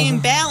 we're being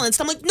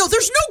balanced. I'm like, no,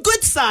 there's no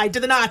good side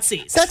to the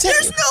Nazis.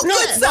 There's no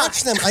good side.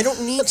 Watch them. I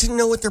don't need to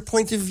know what their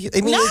point of view.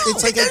 I mean,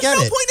 it's like, I get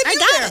no it. Point of view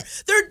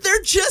there.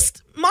 They're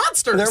just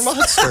monsters. They're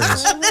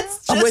monsters.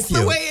 That's I'm with just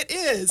the you. way it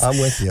is. I'm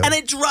with you. And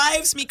it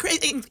drives me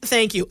crazy.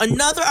 Thank you.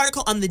 Another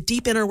article on the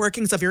deep inner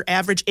workings of your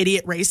average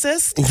idiot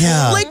racist.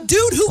 Yeah. Like,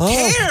 dude, who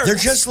cares? They're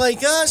just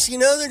like us,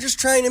 they're just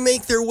trying to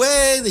make their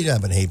way. They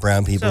haven't hate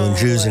brown people and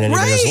Jews and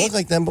anybody doesn't look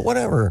like them, but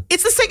whatever.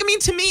 It's the same. I mean,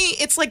 to me,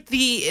 it's like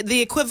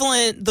the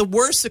equivalent, the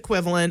worst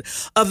equivalent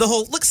of the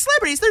whole, look,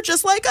 celebrities, they're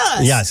just like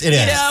us. Yes, it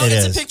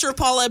is. It's a picture of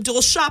Paula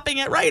Abdul shopping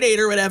at Rite Aid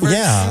or whatever.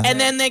 Yeah. And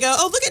then they go,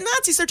 oh, look at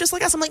Nazis, they're just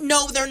like us. I'm like,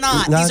 no, they're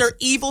not. These are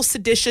evil,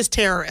 seditious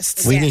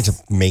terrorists. We need to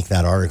make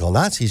that article.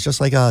 Nazis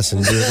just like us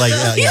and do it like,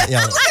 look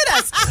at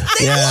us.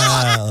 They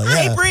walk.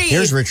 They breathe.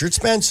 Here's Richard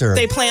Spencer.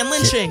 They plan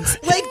lynchings.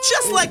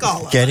 just like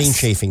all of us. Getting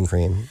chafing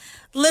cream.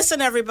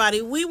 Listen,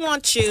 everybody, we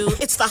want you.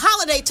 It's the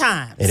holiday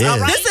time. It is. All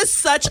right? This is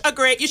such a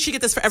great, you should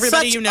get this for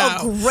everybody Such you know.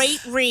 a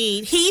great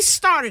read. He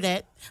started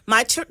it,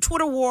 My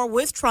Twitter War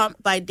with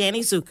Trump by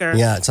Danny Zucker.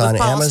 Yeah, it's on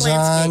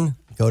Amazon.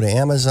 Go to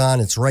Amazon.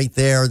 It's right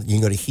there. You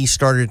can go to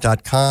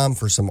HeStarted.com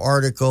for some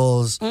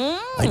articles.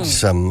 I do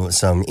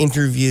some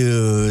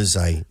interviews.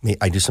 I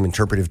do some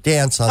interpretive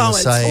dance on the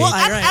site.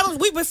 Well,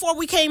 before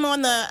we came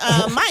on the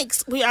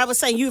mics, I was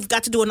saying you've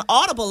got to do an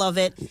audible of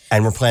it.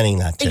 And we're planning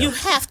that too. You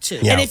have to.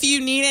 Yeah. And if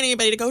you need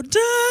anybody to go, dang,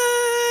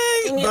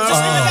 Just in the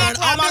back,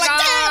 I'll be like,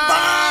 dang,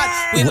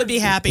 we would be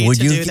happy to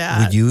do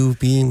that. Would you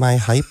be my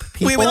hype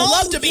people? We would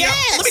love to be.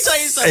 Yes. Let me tell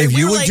you something. If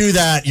you would do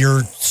that,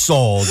 you're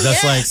sold.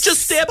 That's like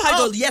just stand behind.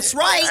 Go, yes,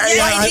 right,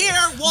 here.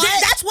 What?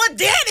 That's what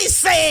Danny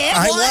said.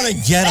 I want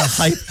to get a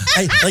hype.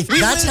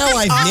 That's how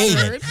I've made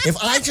it. If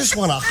I just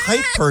want a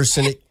hype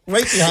person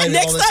right behind me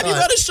all Next the time you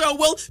time. run a show,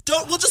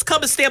 we'll just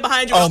come and stand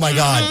behind you. Oh my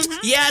God!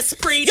 Yes,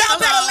 preach. Y'all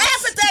better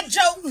laugh at that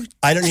joke.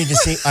 I don't need to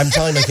see. I'm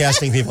telling my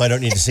casting people I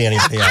don't need to see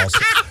anybody else.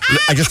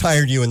 I just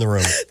hired you in the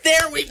room.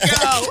 There we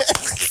go.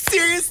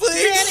 Seriously,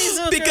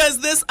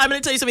 because I'm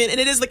going to tell you something, and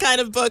it is the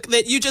kind of book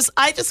that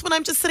when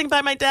I'm just sitting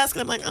by my desk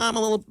and I'm like, I'm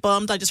a little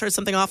bummed. I just heard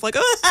something off. Like,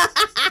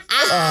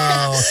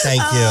 Oh,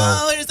 thank you.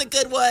 Oh, there's a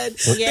good one.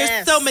 Yes.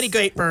 There's so many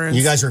great burns.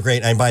 You guys are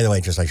great. And by the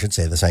way, I should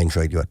say this. I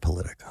enjoyed you at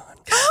Politicon.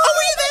 Oh,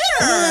 were you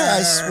there?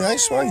 Yeah, I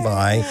swung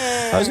by.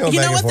 I was going You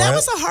back know what? and That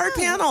forth. was a hard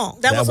panel.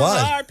 That was a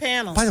was. hard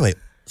panel. By the way,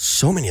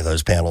 so many of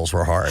those panels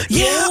were hard.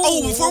 Yeah.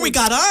 Oh, before we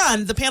got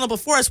on the panel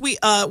before us, we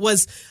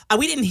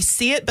didn't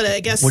see it, but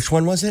I guess Which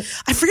one was it?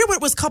 I forget what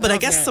it was called, but I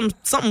guess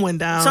something went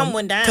down. Something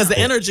went down. because the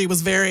energy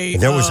was very.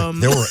 This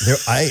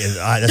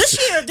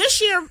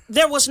year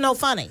there was no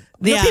funny.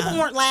 Yeah. People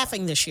weren't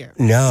laughing this year.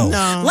 No.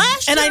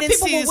 Last year, And I didn't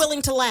people see were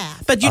willing to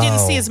laugh. But you didn't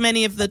see as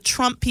many of the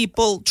Trump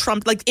people,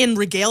 like in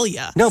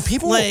regalia. No,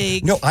 people.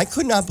 Like, No, I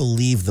could not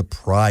believe the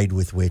pride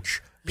with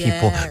which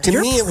people. Yeah. To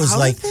You're me, it was proud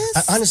like of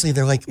this? honestly,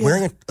 they're like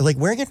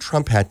wearing a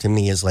Trump hat. To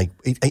me, is like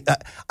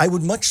I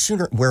would much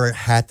sooner wear a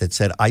hat that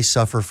said "I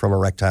suffer from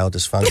erectile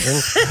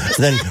dysfunction"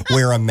 than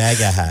wear a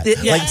MAGA hat.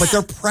 Yes. But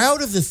they're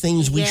proud of the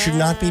things we should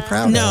not be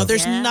proud of. No,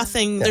 there's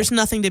nothing. There's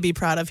nothing to be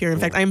proud of here. In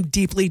fact, I am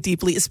deeply,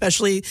 deeply,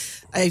 especially.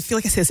 I feel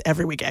like I say this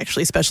every week,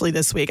 actually, especially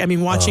this week. I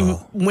mean, watching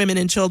women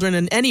and children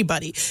and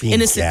anybody, Being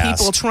innocent gassed.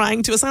 people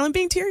trying to asylum,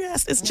 being tear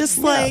gassed. It's just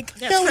like,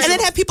 Yeah, and then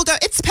have people go,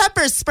 "It's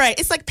pepper spray.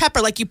 It's like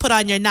pepper, like you put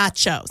on your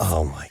nachos." shows.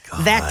 Oh my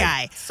God. That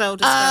guy. So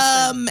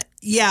disgusting.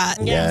 Yeah.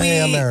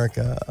 Yay,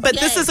 America. But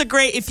this is a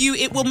great,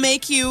 it will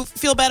make you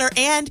feel better,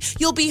 and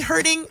you'll be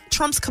hurting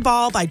Trump's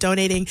cabal by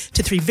donating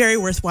to 3 very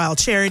worthwhile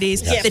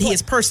charities Yes. that he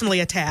has personally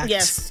attacked.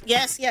 Yes.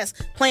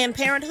 Planned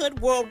Parenthood,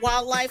 World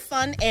Wildlife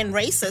Fund, and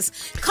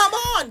Racists. Come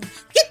on,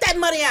 get that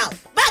money out.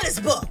 Buy this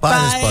book. Buy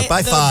this book.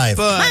 Buy the 5.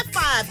 book. Buy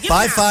 5. Get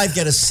Buy it out. 5,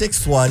 get a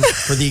 6th one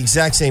for the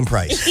exact same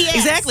price. Yes.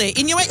 Exactly.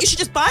 And you know what? You should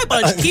just buy a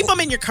bunch, keep them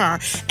in your car,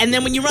 and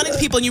then when you run into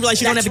people and you realize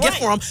you don't have a That's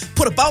gift for them,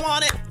 put a bow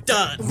on it,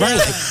 done. Right.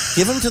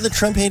 Give them to the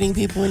Trump-hating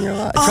people in your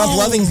life.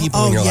 Trump-loving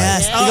people in your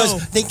yes.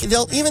 life. Because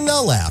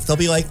they'll laugh. They'll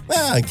be like,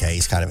 well, okay,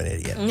 he's kind of an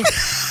idiot.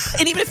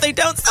 And even if they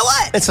don't, so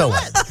what? And so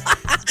what?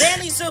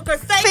 Danny Zucker,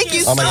 thank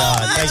you Oh my so God.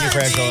 much Thank you, for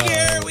Franco. being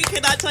here. We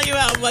cannot tell you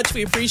how much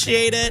we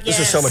appreciate it. This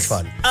was so much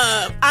fun.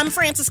 I'm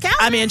Frances Cowan.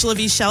 I'm Angela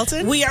V.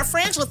 Shelton. We are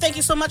Frangela. Thank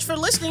you so much for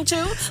listening to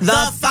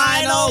The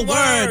Final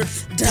Word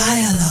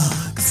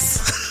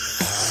Dialogues.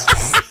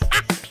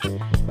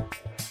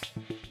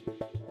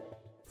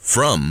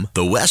 From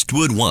the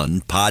Westwood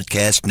One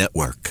Podcast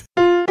Network.